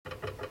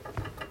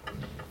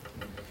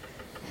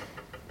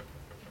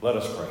Let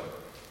us pray.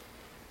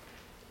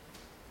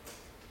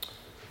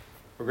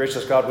 Our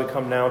gracious God, we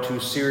come now to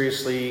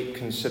seriously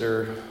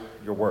consider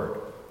your word.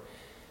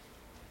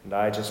 And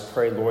I just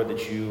pray, Lord,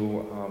 that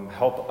you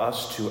help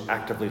us to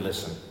actively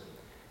listen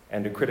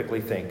and to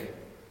critically think.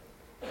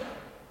 And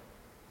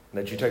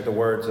that you take the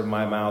words of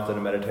my mouth and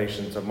the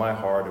meditations of my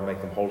heart and make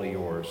them wholly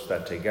yours,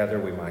 that together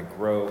we might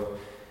grow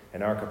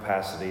in our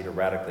capacity to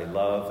radically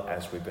love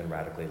as we've been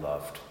radically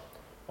loved.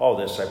 All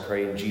this I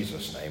pray in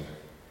Jesus' name.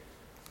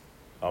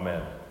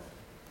 Amen.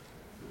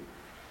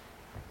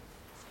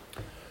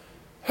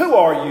 Who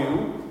are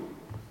you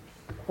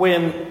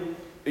when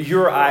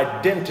your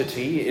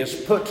identity is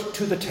put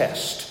to the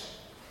test?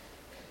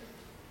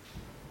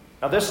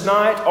 Now, this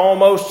night,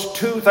 almost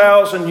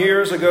 2,000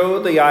 years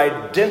ago, the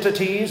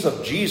identities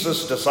of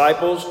Jesus'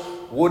 disciples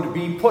would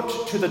be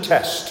put to the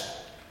test.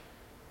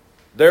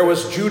 There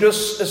was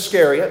Judas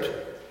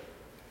Iscariot.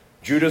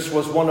 Judas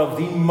was one of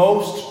the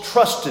most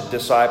trusted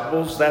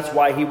disciples. That's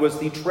why he was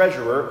the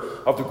treasurer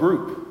of the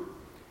group.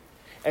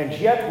 And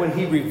yet, when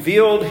he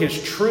revealed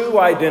his true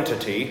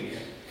identity,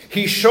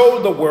 he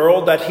showed the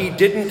world that he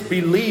didn't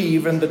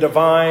believe in the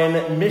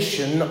divine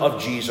mission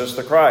of Jesus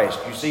the Christ.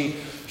 You see,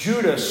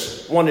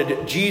 Judas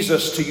wanted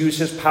Jesus to use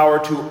his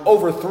power to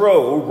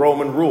overthrow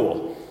Roman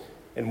rule.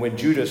 And when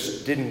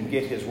Judas didn't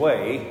get his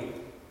way,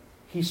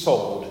 he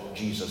sold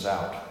Jesus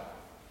out.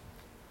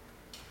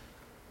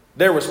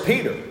 There was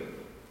Peter.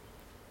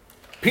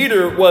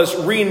 Peter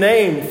was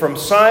renamed from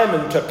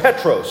Simon to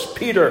Petros,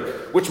 Peter,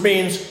 which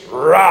means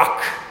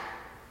rock.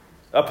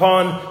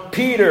 Upon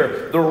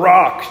Peter, the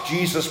rock,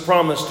 Jesus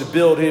promised to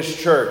build his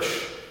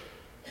church.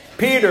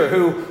 Peter,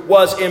 who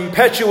was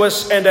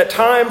impetuous and at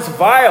times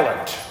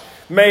violent,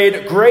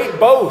 made great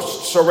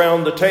boasts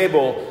around the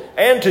table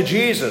and to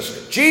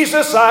Jesus.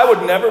 Jesus, I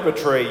would never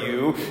betray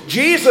you.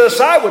 Jesus,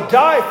 I would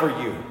die for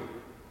you.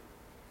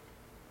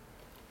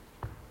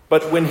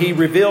 But when he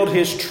revealed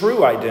his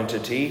true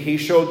identity, he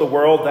showed the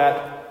world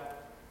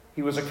that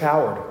he was a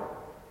coward.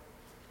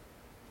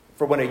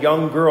 For when a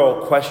young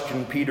girl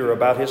questioned Peter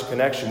about his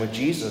connection with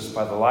Jesus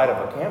by the light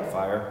of a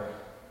campfire,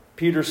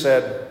 Peter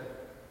said,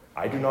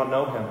 I do not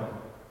know him.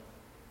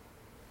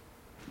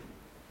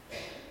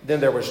 Then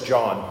there was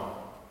John,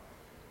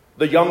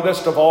 the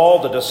youngest of all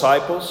the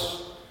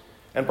disciples,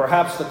 and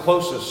perhaps the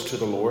closest to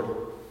the Lord.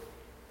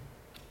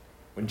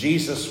 When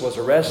Jesus was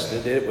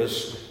arrested, it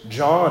was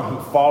John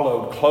who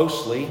followed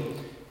closely.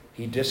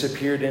 He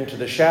disappeared into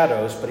the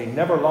shadows, but he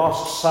never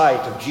lost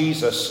sight of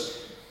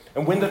Jesus.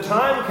 And when the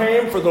time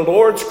came for the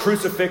Lord's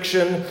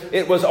crucifixion,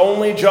 it was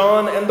only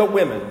John and the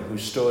women who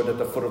stood at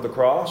the foot of the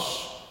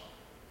cross.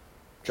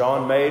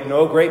 John made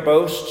no great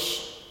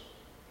boasts.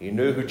 He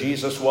knew who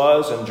Jesus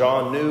was, and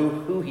John knew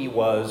who he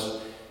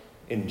was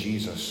in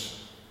Jesus.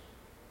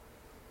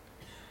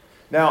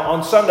 Now,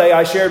 on Sunday,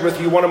 I shared with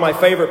you one of my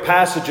favorite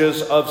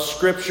passages of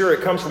Scripture.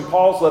 It comes from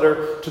Paul's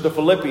letter to the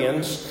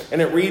Philippians,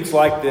 and it reads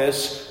like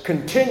this: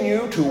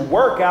 Continue to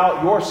work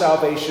out your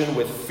salvation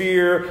with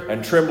fear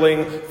and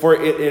trembling, for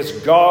it is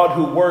God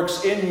who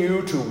works in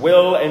you to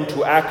will and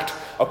to act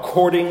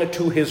according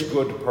to his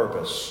good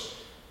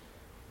purpose.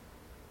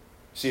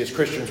 See, as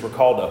Christians, we're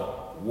called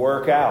to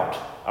work out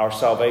our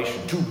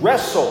salvation, to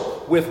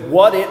wrestle with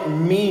what it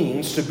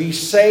means to be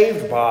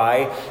saved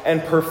by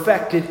and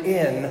perfected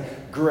in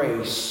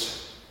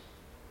grace.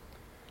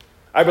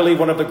 I believe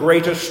one of the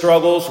greatest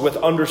struggles with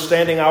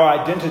understanding our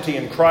identity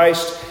in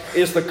Christ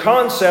is the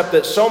concept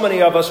that so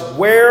many of us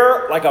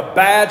wear like a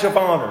badge of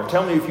honor.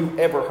 Tell me if you've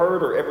ever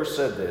heard or ever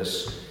said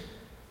this.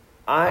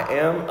 I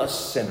am a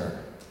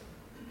sinner.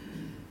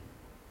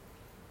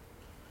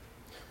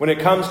 When it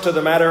comes to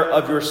the matter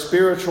of your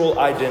spiritual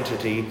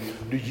identity,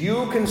 do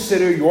you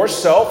consider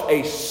yourself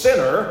a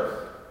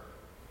sinner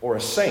or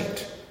a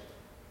saint?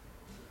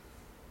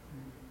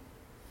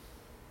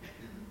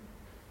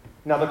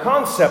 Now, the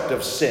concept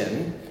of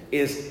sin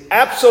is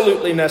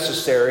absolutely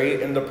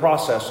necessary in the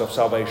process of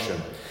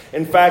salvation.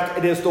 In fact,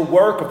 it is the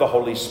work of the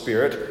Holy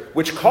Spirit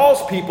which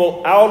calls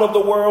people out of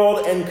the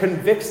world and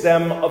convicts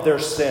them of their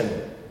sin.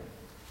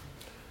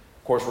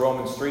 Of course,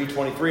 Romans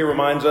 3:23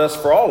 reminds us,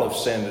 for all have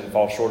sinned and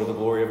fall short of the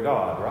glory of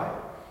God, right?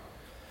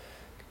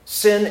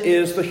 Sin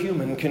is the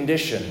human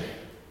condition,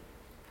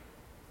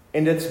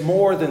 and it's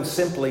more than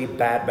simply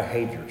bad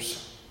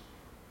behaviors.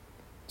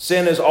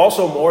 Sin is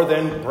also more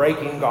than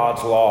breaking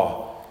God's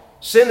law.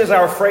 Sin is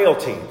our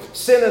frailty.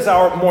 Sin is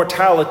our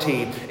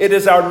mortality. It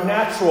is our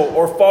natural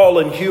or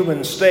fallen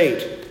human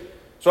state.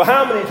 So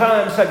how many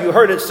times have you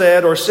heard it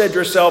said or said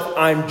yourself,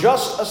 I'm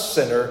just a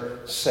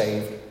sinner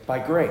saved by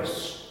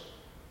grace?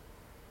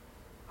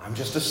 I'm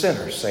just a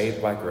sinner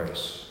saved by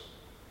grace.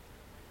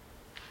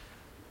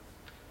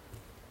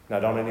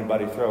 Now, don't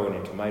anybody throw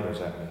any tomatoes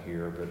at me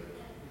here, but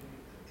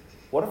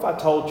what if I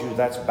told you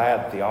that's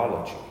bad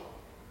theology?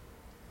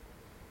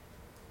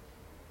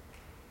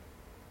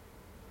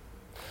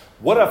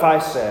 What if I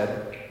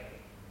said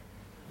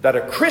that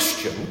a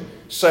Christian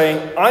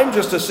saying, I'm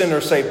just a sinner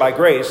saved by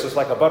grace, is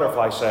like a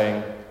butterfly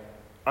saying,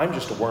 I'm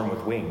just a worm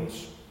with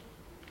wings?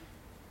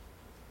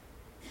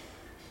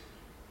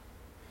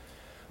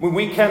 when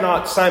we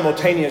cannot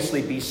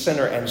simultaneously be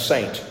sinner and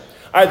saint.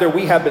 Either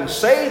we have been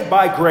saved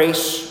by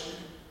grace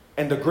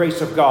and the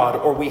grace of God,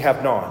 or we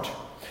have not.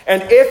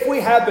 And if we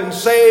have been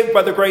saved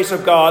by the grace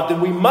of God,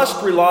 then we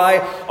must rely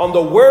on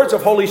the words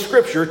of Holy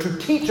Scripture to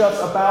teach us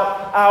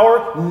about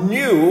our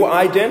new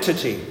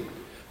identity.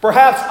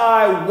 Perhaps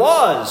I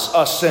was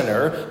a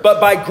sinner,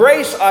 but by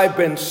grace I've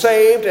been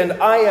saved, and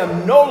I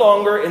am no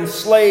longer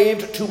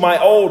enslaved to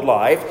my old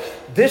life.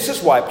 This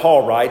is why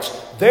Paul writes,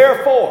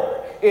 "Therefore,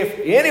 if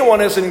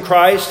anyone is in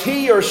Christ,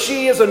 he or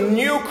she is a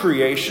new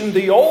creation.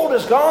 The old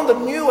is gone, the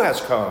new has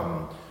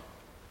come."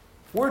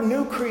 We're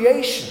new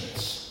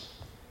creations.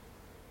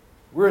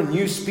 We're a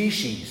new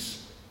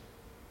species.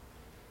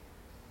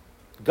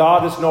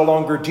 God is no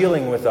longer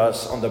dealing with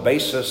us on the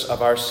basis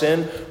of our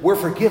sin. We're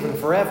forgiven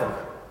forever.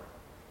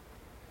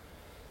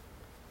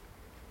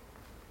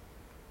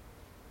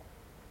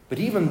 But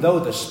even though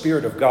the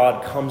Spirit of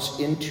God comes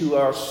into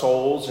our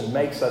souls and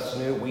makes us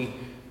new, we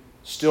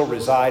still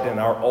reside in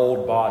our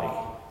old body.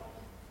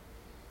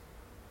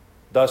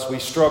 Thus, we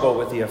struggle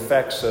with the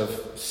effects of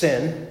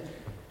sin,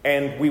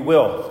 and we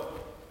will,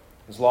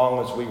 as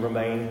long as we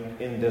remain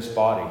in this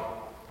body.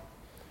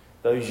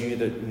 Those of you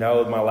that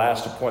know my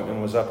last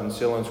appointment was up in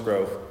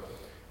Selinsgrove,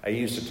 I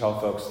used to tell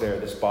folks there,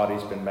 this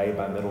body's been made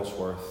by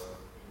Middlesworth.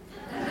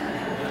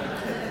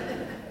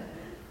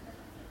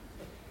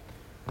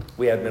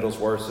 We had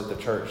Middlesworths at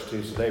the church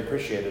too, so they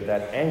appreciated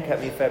that and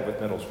kept me fed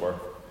with Middlesworth.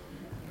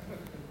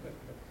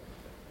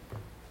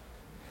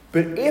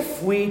 But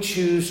if we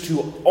choose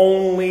to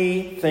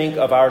only think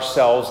of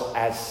ourselves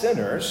as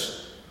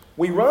sinners,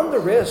 we run the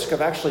risk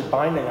of actually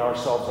binding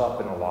ourselves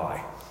up in a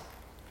lie.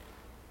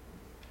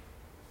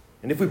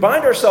 And if we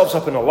bind ourselves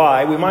up in a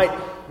lie, we might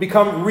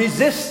become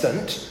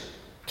resistant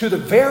to the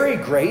very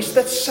grace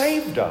that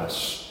saved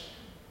us.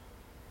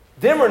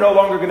 Then we're no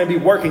longer going to be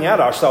working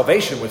out our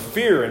salvation with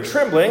fear and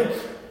trembling.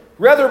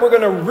 Rather, we're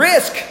going to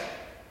risk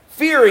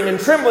fearing and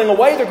trembling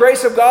away the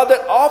grace of God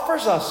that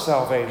offers us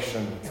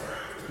salvation.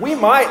 We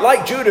might,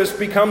 like Judas,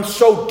 become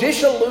so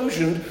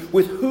disillusioned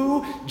with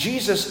who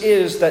Jesus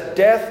is that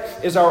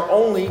death is our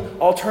only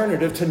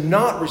alternative to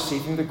not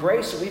receiving the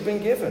grace that we've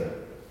been given.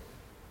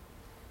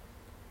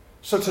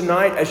 So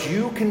tonight, as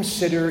you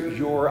consider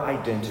your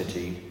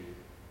identity,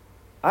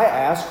 I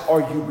ask,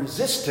 are you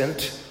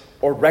resistant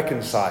or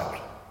reconciled?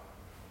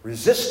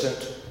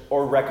 Resistant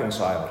or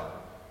reconciled?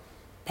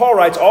 Paul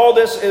writes, all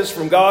this is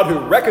from God who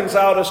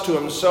reconciled us to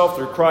himself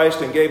through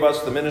Christ and gave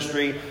us the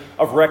ministry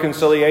of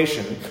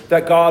reconciliation.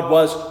 That God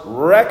was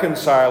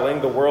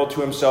reconciling the world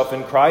to himself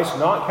in Christ,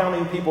 not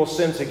counting people's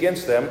sins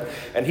against them,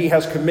 and he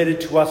has committed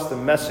to us the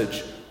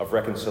message of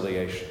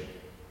reconciliation.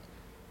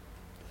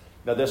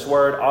 Now, this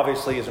word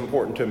obviously is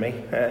important to me.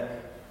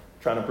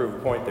 Trying to prove a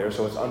point there,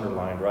 so it's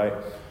underlined, right?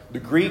 The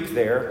Greek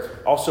there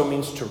also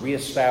means to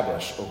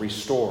reestablish or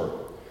restore.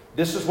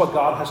 This is what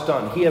God has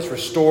done. He has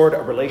restored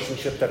a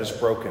relationship that is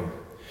broken.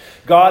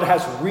 God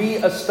has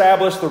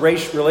reestablished the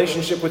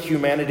relationship with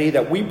humanity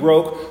that we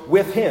broke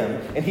with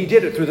him, and he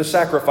did it through the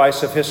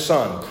sacrifice of his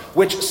Son,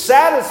 which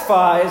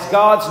satisfies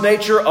God's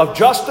nature of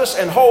justice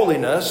and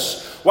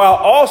holiness, while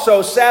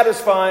also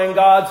satisfying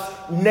God's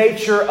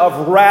nature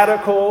of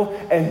radical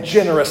and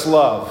generous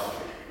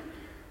love.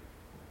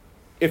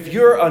 If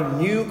you're a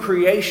new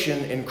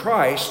creation in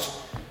Christ,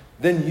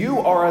 then you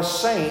are a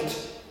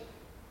saint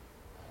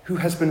who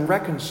has been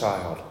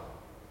reconciled.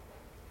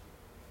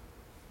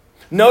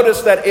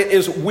 Notice that it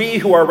is we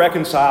who are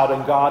reconciled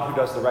and God who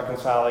does the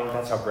reconciling.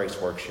 That's how grace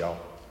works, y'all.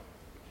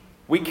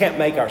 We can't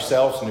make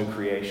ourselves new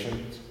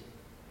creations.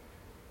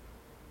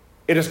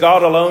 It is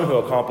God alone who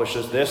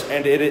accomplishes this,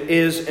 and it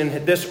is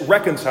in this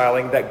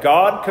reconciling that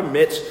God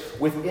commits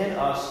within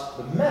us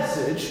the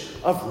message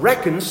of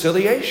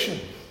reconciliation.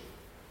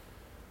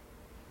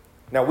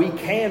 Now, we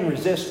can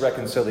resist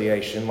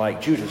reconciliation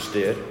like Judas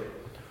did,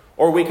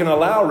 or we can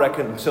allow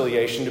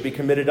reconciliation to be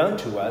committed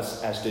unto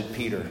us, as did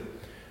Peter.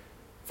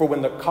 For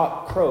when the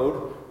cock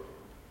crowed,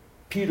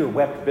 Peter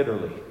wept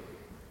bitterly.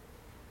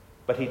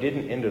 But he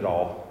didn't end it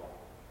all.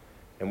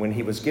 And when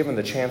he was given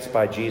the chance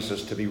by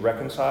Jesus to be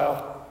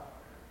reconciled,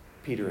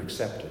 Peter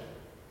accepted.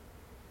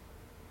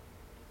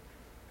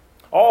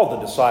 All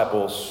the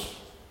disciples,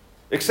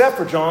 except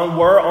for John,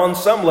 were on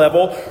some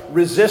level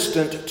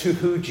resistant to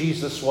who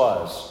Jesus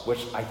was,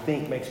 which I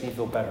think makes me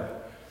feel better.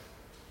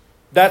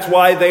 That's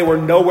why they were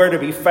nowhere to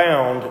be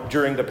found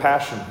during the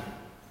Passion.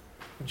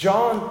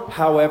 John,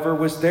 however,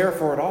 was there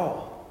for it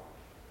all.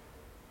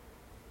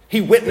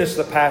 He witnessed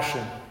the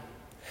Passion.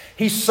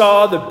 He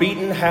saw the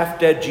beaten,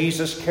 half-dead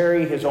Jesus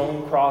carry his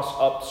own cross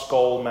up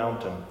Skull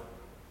Mountain.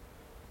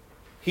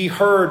 He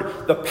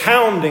heard the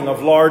pounding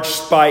of large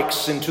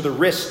spikes into the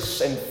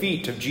wrists and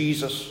feet of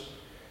Jesus,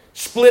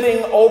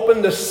 splitting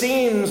open the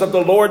seams of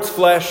the Lord's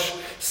flesh,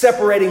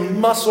 separating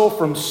muscle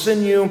from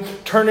sinew,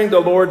 turning the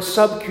Lord's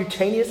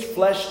subcutaneous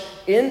flesh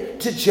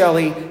into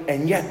jelly,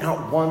 and yet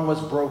not one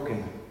was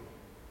broken.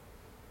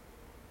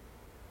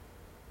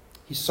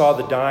 He saw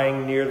the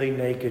dying, nearly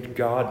naked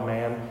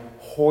God-man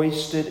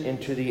hoisted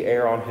into the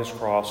air on his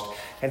cross,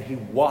 and he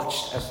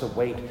watched as the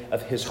weight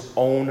of his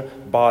own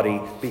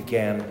body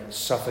began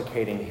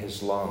suffocating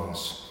his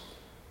lungs.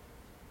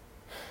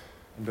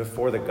 And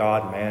before the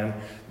God-man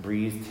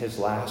breathed his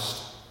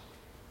last,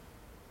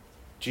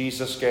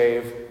 Jesus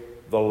gave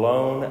the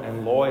lone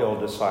and loyal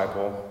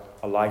disciple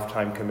a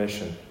lifetime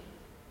commission.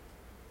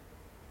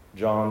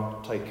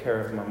 John, take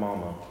care of my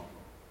mama.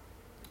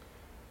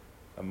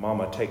 And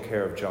Mama, take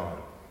care of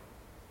John.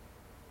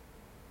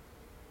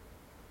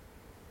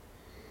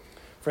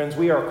 Friends,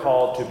 we are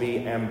called to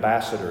be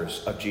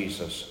ambassadors of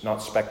Jesus,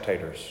 not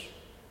spectators.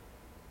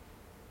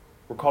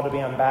 We're called to be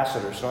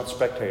ambassadors, not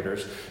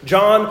spectators.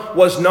 John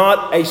was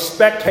not a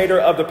spectator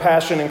of the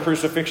passion and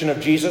crucifixion of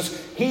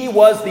Jesus. He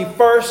was the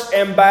first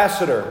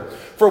ambassador.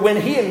 For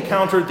when he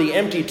encountered the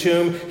empty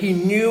tomb, he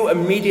knew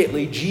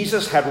immediately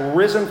Jesus had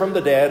risen from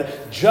the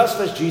dead, just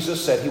as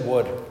Jesus said he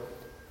would.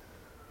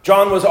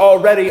 John was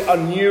already a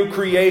new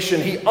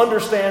creation. He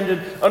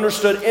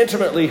understood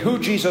intimately who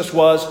Jesus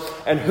was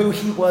and who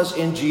he was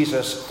in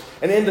Jesus.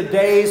 And in the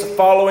days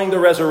following the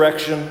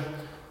resurrection,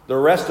 the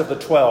rest of the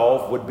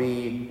 12 would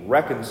be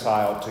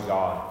reconciled to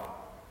God,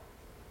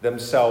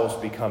 themselves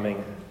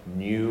becoming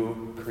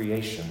new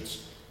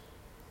creations.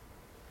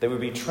 They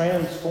would be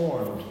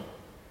transformed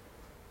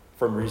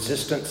from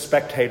resistant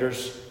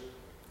spectators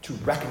to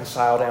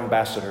reconciled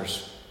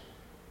ambassadors.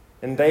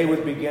 And they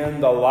would begin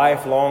the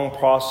lifelong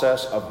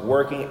process of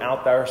working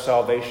out their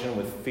salvation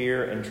with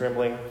fear and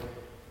trembling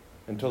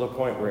until the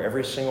point where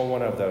every single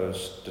one of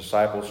those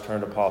disciples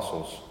turned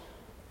apostles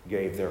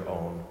gave their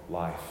own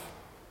life.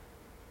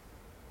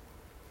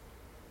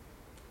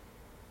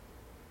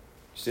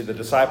 You see, the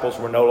disciples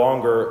were no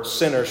longer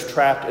sinners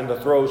trapped in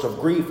the throes of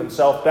grief and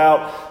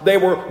self-doubt. They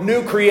were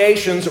new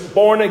creations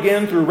born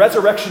again through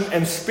resurrection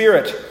and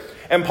spirit.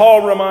 And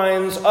Paul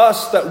reminds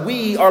us that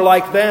we are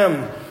like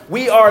them.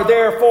 We are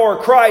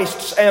therefore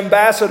Christ's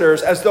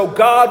ambassadors, as though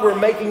God were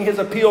making his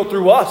appeal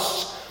through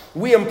us.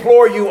 We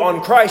implore you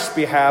on Christ's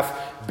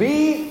behalf,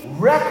 be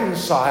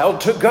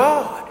reconciled to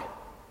God.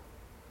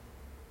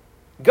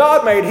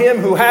 God made him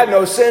who had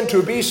no sin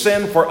to be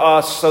sin for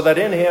us, so that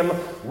in him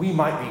we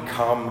might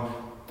become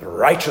the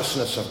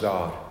righteousness of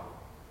God.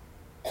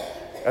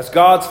 As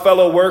God's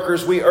fellow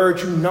workers, we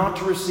urge you not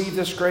to receive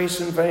this grace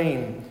in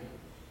vain.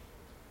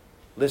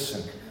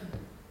 Listen,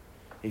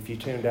 if you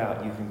tuned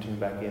out, you can tune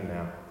back in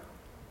now.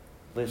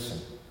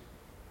 Listen.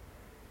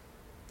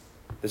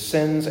 The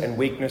sins and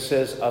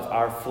weaknesses of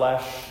our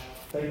flesh,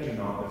 they do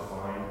not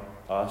define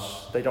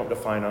us. They don't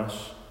define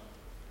us.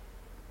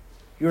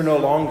 You're no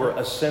longer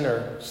a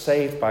sinner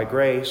saved by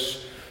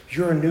grace.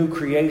 You're a new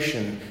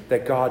creation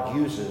that God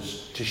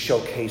uses to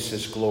showcase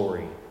his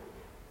glory.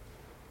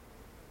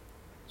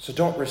 So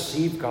don't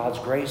receive God's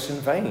grace in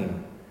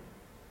vain.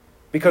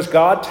 Because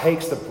God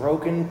takes the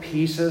broken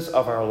pieces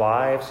of our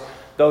lives,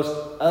 those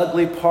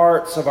ugly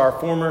parts of our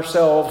former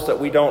selves that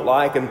we don't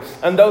like,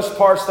 and those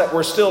parts that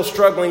we're still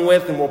struggling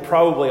with and will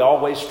probably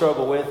always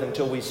struggle with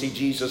until we see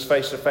Jesus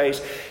face to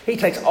face. He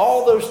takes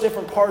all those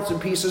different parts and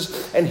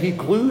pieces and he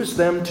glues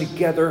them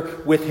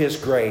together with his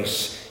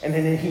grace. And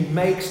then he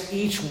makes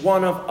each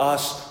one of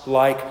us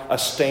like a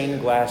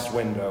stained glass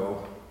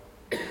window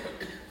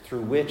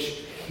through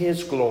which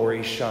his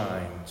glory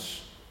shines.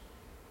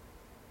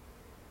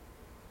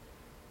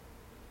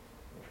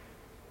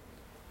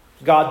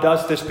 God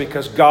does this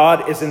because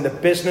God is in the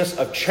business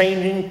of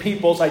changing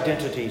people's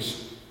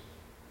identities.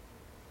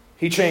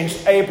 He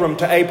changed Abram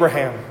to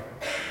Abraham.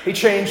 He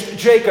changed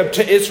Jacob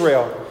to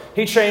Israel.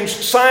 He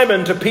changed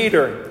Simon to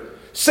Peter.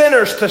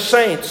 Sinners to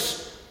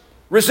saints.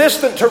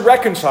 Resistant to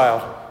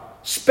reconciled.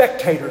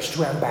 Spectators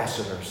to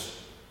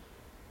ambassadors.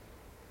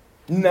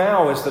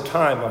 Now is the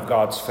time of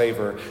God's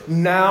favor.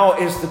 Now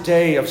is the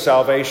day of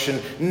salvation.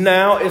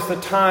 Now is the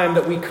time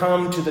that we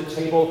come to the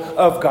table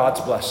of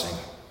God's blessing.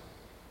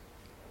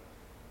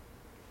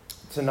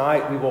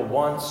 Tonight, we will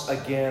once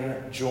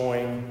again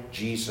join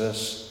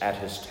Jesus at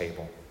his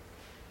table.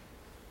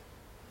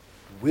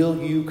 Will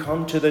you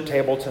come to the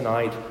table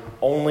tonight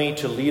only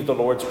to leave the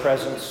Lord's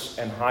presence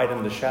and hide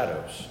in the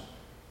shadows?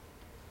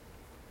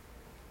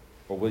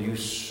 Or will you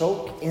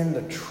soak in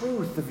the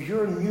truth of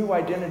your new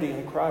identity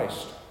in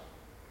Christ?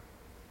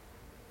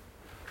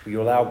 Will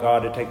you allow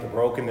God to take the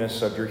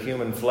brokenness of your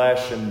human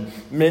flesh and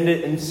mend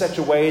it in such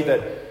a way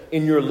that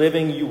in your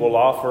living you will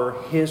offer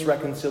his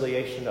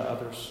reconciliation to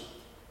others?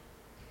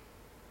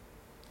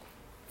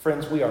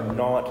 Friends, we are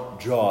not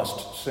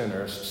just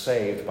sinners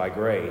saved by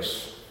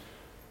grace.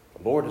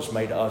 The Lord has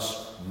made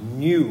us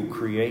new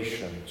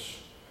creations,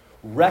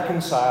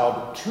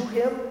 reconciled to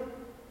him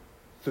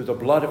through the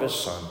blood of his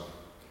Son,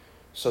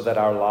 so that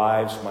our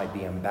lives might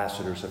be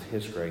ambassadors of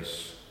his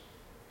grace.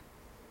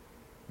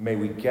 May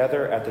we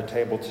gather at the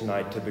table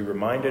tonight to be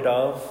reminded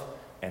of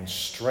and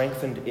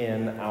strengthened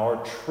in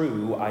our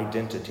true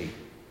identity.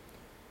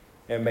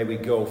 And may we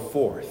go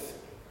forth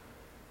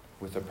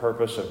with the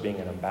purpose of being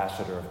an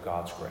ambassador of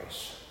God's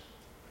grace.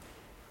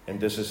 And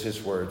this is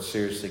his word,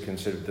 seriously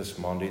considered this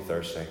Maundy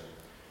Thursday,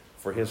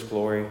 for his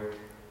glory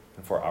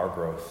and for our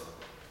growth.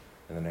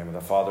 In the name of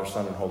the Father,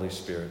 Son, and Holy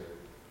Spirit.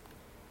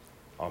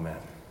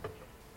 Amen.